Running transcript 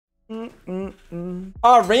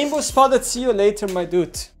Rainbow spotted. See you later, my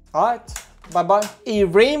dude. Alright. Bye-bye. A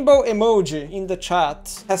rainbow emoji in the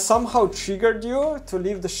chat has somehow triggered you to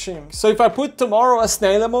leave the stream. So if I put tomorrow a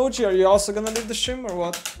snail emoji, are you also gonna leave the stream or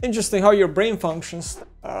what? Interesting how your brain functions.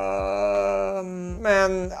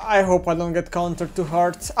 Man, I hope I don't get countered too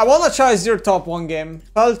hard. I wanna try Azir top 1 game.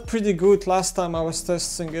 Felt pretty good last time I was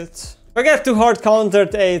testing it. If I get too hard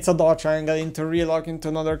countered, hey, it's a dodge angle into relog into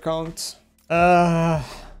another count.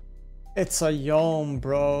 It's a Yom,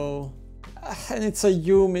 bro. And it's a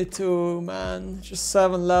Yumi too, man. Just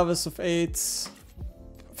 7 levels of 8s.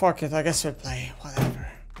 Fuck it, I guess we'll play. Whatever.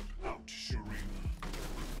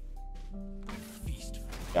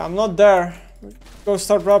 Yeah, I'm not there. Go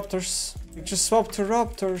start Raptors. Just swap to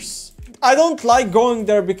Raptors. I don't like going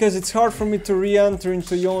there because it's hard for me to re-enter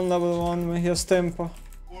into Yon level 1 when he has tempo.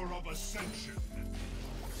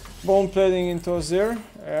 Bone plating into Azir.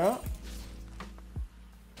 Yeah.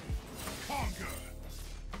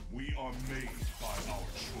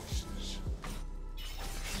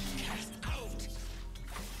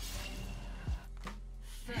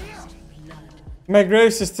 My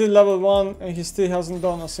Graves is still level 1 and he still hasn't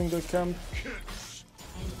done a single camp.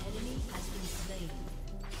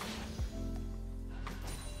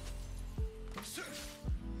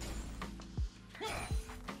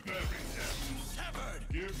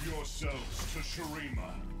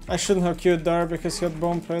 I shouldn't have queued there because he had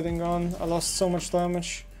bone plating on. I lost so much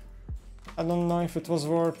damage. I don't know if it was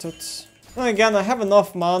worth it. And again, I have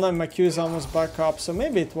enough mana and my Q is almost back up, so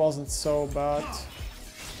maybe it wasn't so bad.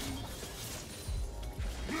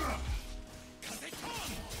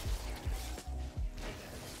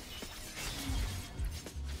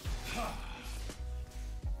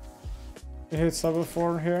 He hits level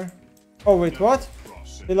 4 here. Oh wait, what?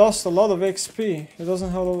 He lost a lot of XP. He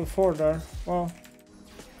doesn't have level 4 there. Wow.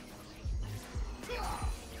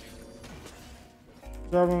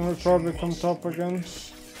 Dragon will probably come top again.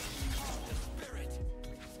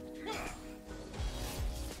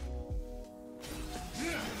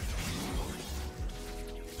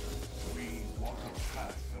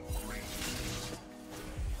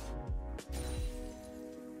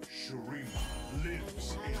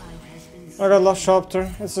 I got last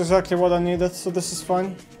chapter. It's exactly what I needed, so this is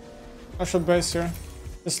fine. I should base here.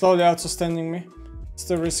 He's slowly out-sustaining me.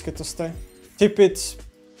 Still risky to stay. Tip it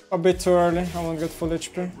a bit too early. I won't get full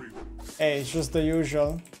HP. Hey, it's just the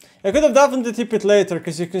usual. I could have definitely tip it later,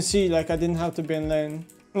 because you can see like I didn't have to be in lane.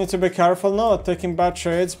 I need to be careful now at taking bad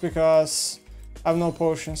trades, because I have no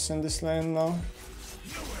potions in this lane now.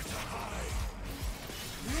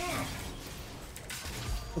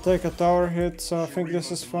 I'll take a tower hit, so I think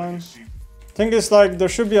this is fine. Thing is, like, there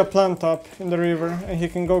should be a plant up in the river, and he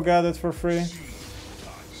can go get it for free.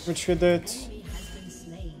 Which he did.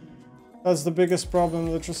 That's the biggest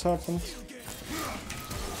problem that just happened.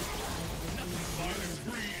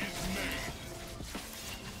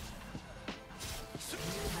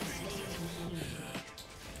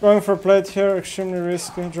 Going for plate here, extremely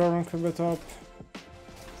risky. Jordan could be top.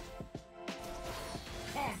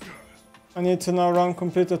 I need to now run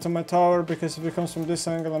completely to my tower, because if he comes from this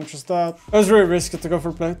angle, I'm just dead. It was really risky to go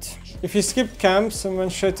for plate. If he skipped camps and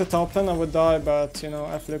went straight to top lane, I would die, but, you know,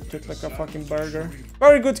 I flipped it like a fucking burger.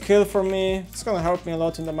 Very good kill for me. It's gonna help me a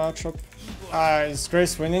lot in the matchup. Is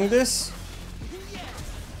Grace winning this?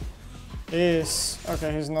 He is.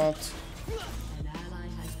 Okay, he's not.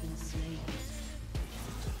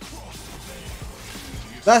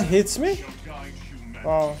 That hits me?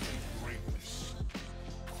 Wow.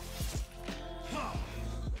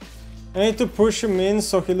 I need to push him in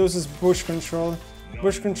so he loses bush control.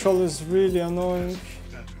 Bush control is really annoying.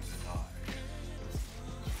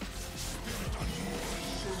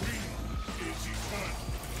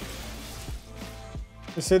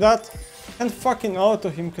 You see that? I can't fucking auto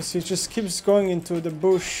him because he just keeps going into the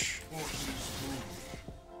bush.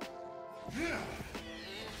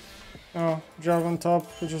 Oh, Jarv on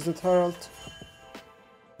top, he just did Herald.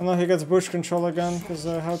 And now he gets bush control again because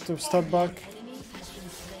I had to step back.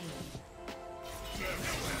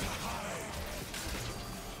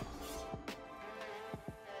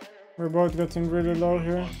 We're both getting really low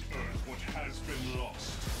here.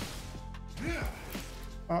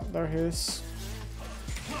 Ah, there he is.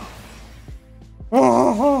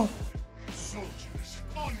 Oh!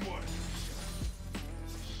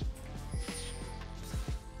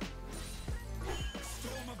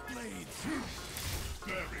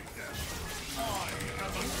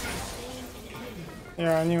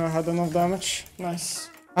 Yeah, I knew I had enough damage. Nice.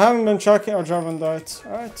 I haven't been tracking. Oh, Jarvan died.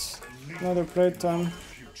 Alright. Another plate time.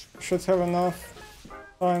 Should have enough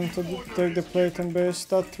time to take the plate and base.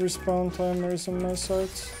 That respawn timer is on my side.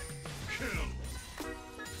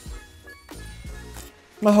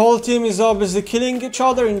 My whole team is obviously killing each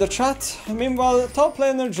other in the chat. Meanwhile, top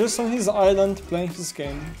laner just on his island playing his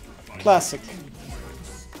game. Classic.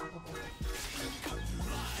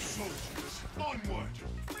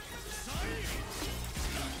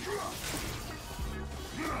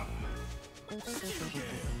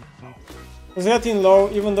 He's getting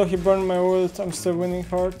low, even though he burned my ult, I'm still winning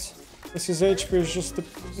hard. Because his HP is just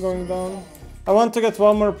going down. I want to get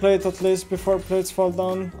one more plate at least before plates fall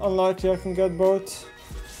down. Unlikely I can get both.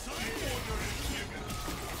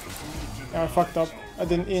 Yeah, I fucked up. I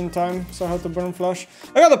didn't E in time, so I had to burn flash.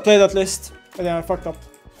 I got a plate at least. But yeah, I fucked up.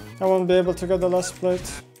 I won't be able to get the last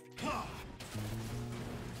plate.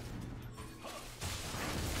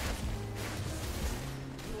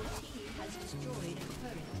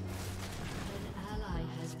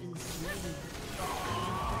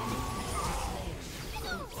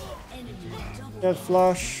 Get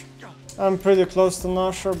flash. I'm pretty close to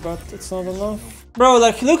Nashor, but it's not enough. Bro,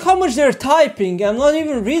 like, look how much they're typing. I'm not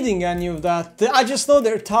even reading any of that. I just know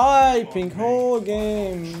they're typing whole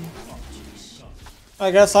game. I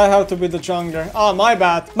guess I have to be the jungler. Ah, my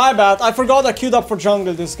bad. My bad. I forgot I queued up for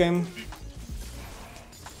jungle this game.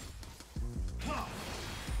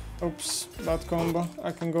 Oops, bad combo.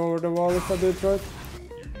 I can go over the wall if I do it right.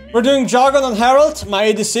 We're doing Jargon on Herald.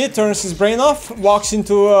 My ADC turns his brain off, walks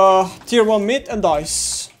into tier 1 mid and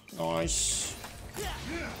dies. Nice.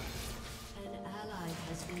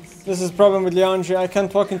 This is problem with Lianji. I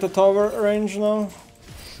can't walk into tower range now.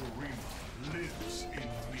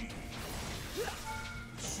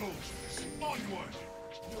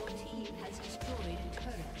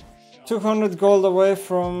 200 gold away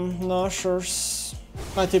from Nashor's.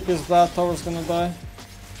 My TP is bad, tower's gonna die.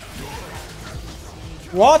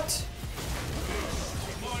 What?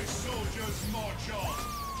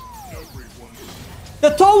 The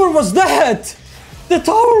tower was dead! The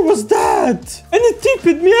tower was dead! And it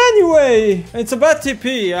TP'd me anyway! It's a bad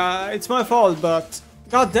TP, it's my fault, but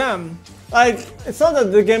goddamn. Like, it's not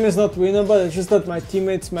that the game is not winnable, it's just that my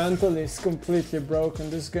teammate's mental is completely broken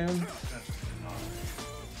this game.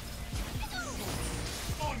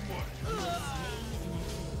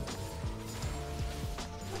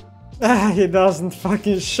 He doesn't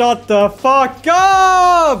fucking shut the fuck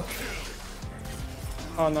up!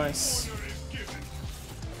 Oh, nice.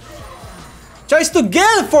 Tries to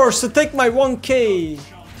Gale Force to take my 1k.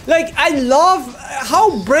 Like, I love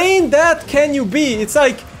how brain dead can you be? It's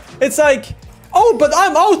like, oh, but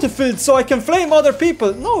I'm out of it, so I can flame other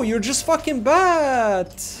people. No, you're just fucking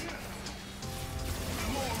bad.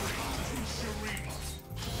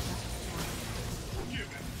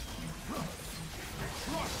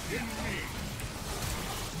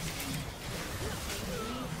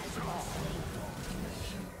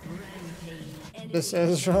 This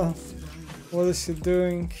Ezra, what is he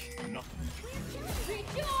doing?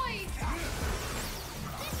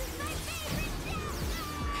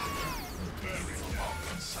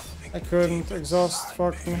 I couldn't, exhaust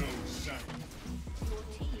fucked me.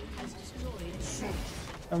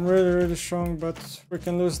 I'm really strong, but we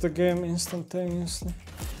can lose the game instantaneously.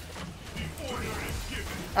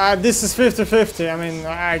 This is 50-50, I mean,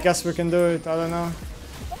 I guess we can do it, I don't know.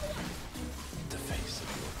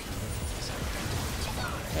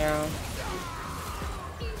 Yeah.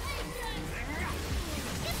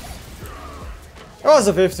 It was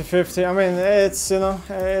a 50-50, I mean, it's, you know,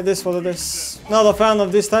 it is what it is. Not a fan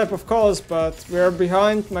of this type of calls, but we are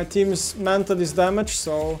behind, my team's mental is damaged,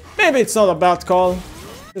 so maybe it's not a bad call.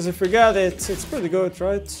 Because if we get it, it's pretty good,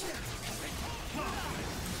 right?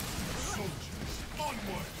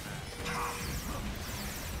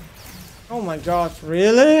 Oh my god,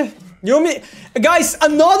 really? Yumi, guys,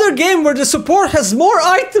 another game where the support has more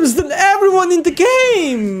items than everyone in the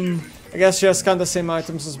game! I guess she has kind of the same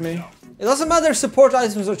items as me. It doesn't matter if support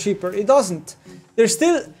items are cheaper, it doesn't. They're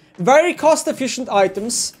still very cost-efficient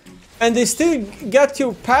items, and they still get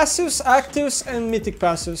you passives, actives, and mythic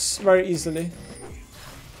passives very easily.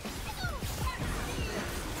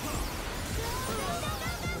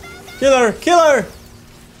 Kill her! Kill her!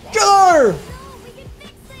 Kill her!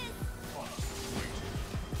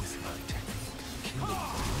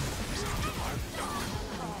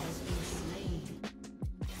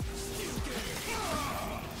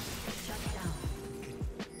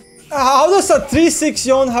 How does a 3-6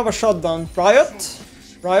 Yon have a shutdown? Riot?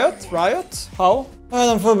 Riot? Riot? How? I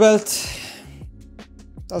don't feel belt.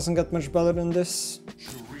 Doesn't get much better than this.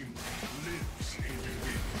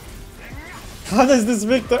 How does this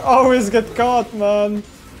Victor always get caught, man?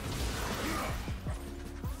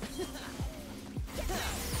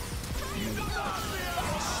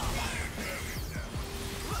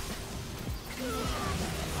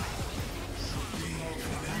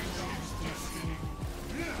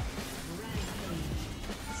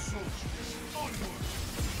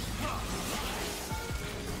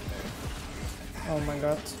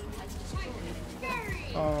 god.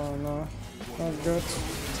 Oh no. Not good.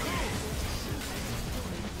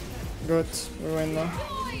 Good. We win now.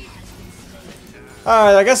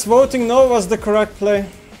 Alright, I guess voting no was the correct play.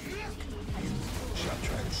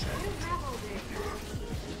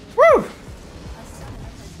 Woo!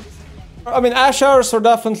 I mean, Ashe arrows are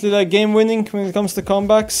definitely like game winning when it comes to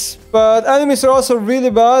comebacks. But enemies are also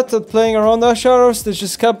really bad at playing around Ashe arrows. They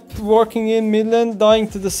just kept walking in mid lane, dying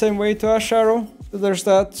to the same way to Ashe arrow. So there's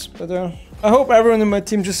that. But I hope everyone in my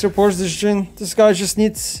team just supports this Jhin. This guy just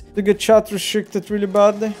needs to get chat restricted really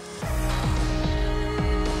badly.